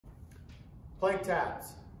plank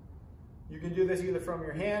taps. You can do this either from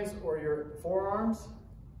your hands or your forearms.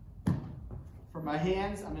 For my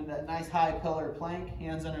hands, I'm in that nice high pillar plank,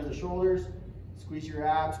 hands under the shoulders. Squeeze your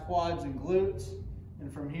abs, quads, and glutes.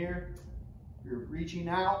 And from here, you're reaching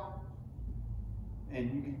out.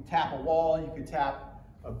 And you can tap a wall, you can tap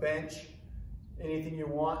a bench, anything you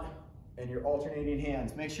want. And you're alternating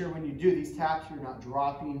hands. Make sure when you do these taps, you're not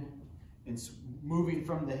dropping and moving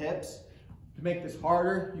from the hips. To make this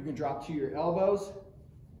harder, you can drop to your elbows.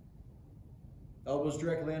 Elbows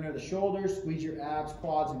directly under the shoulders. Squeeze your abs,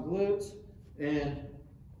 quads, and glutes. And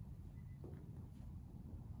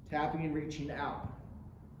tapping and reaching out.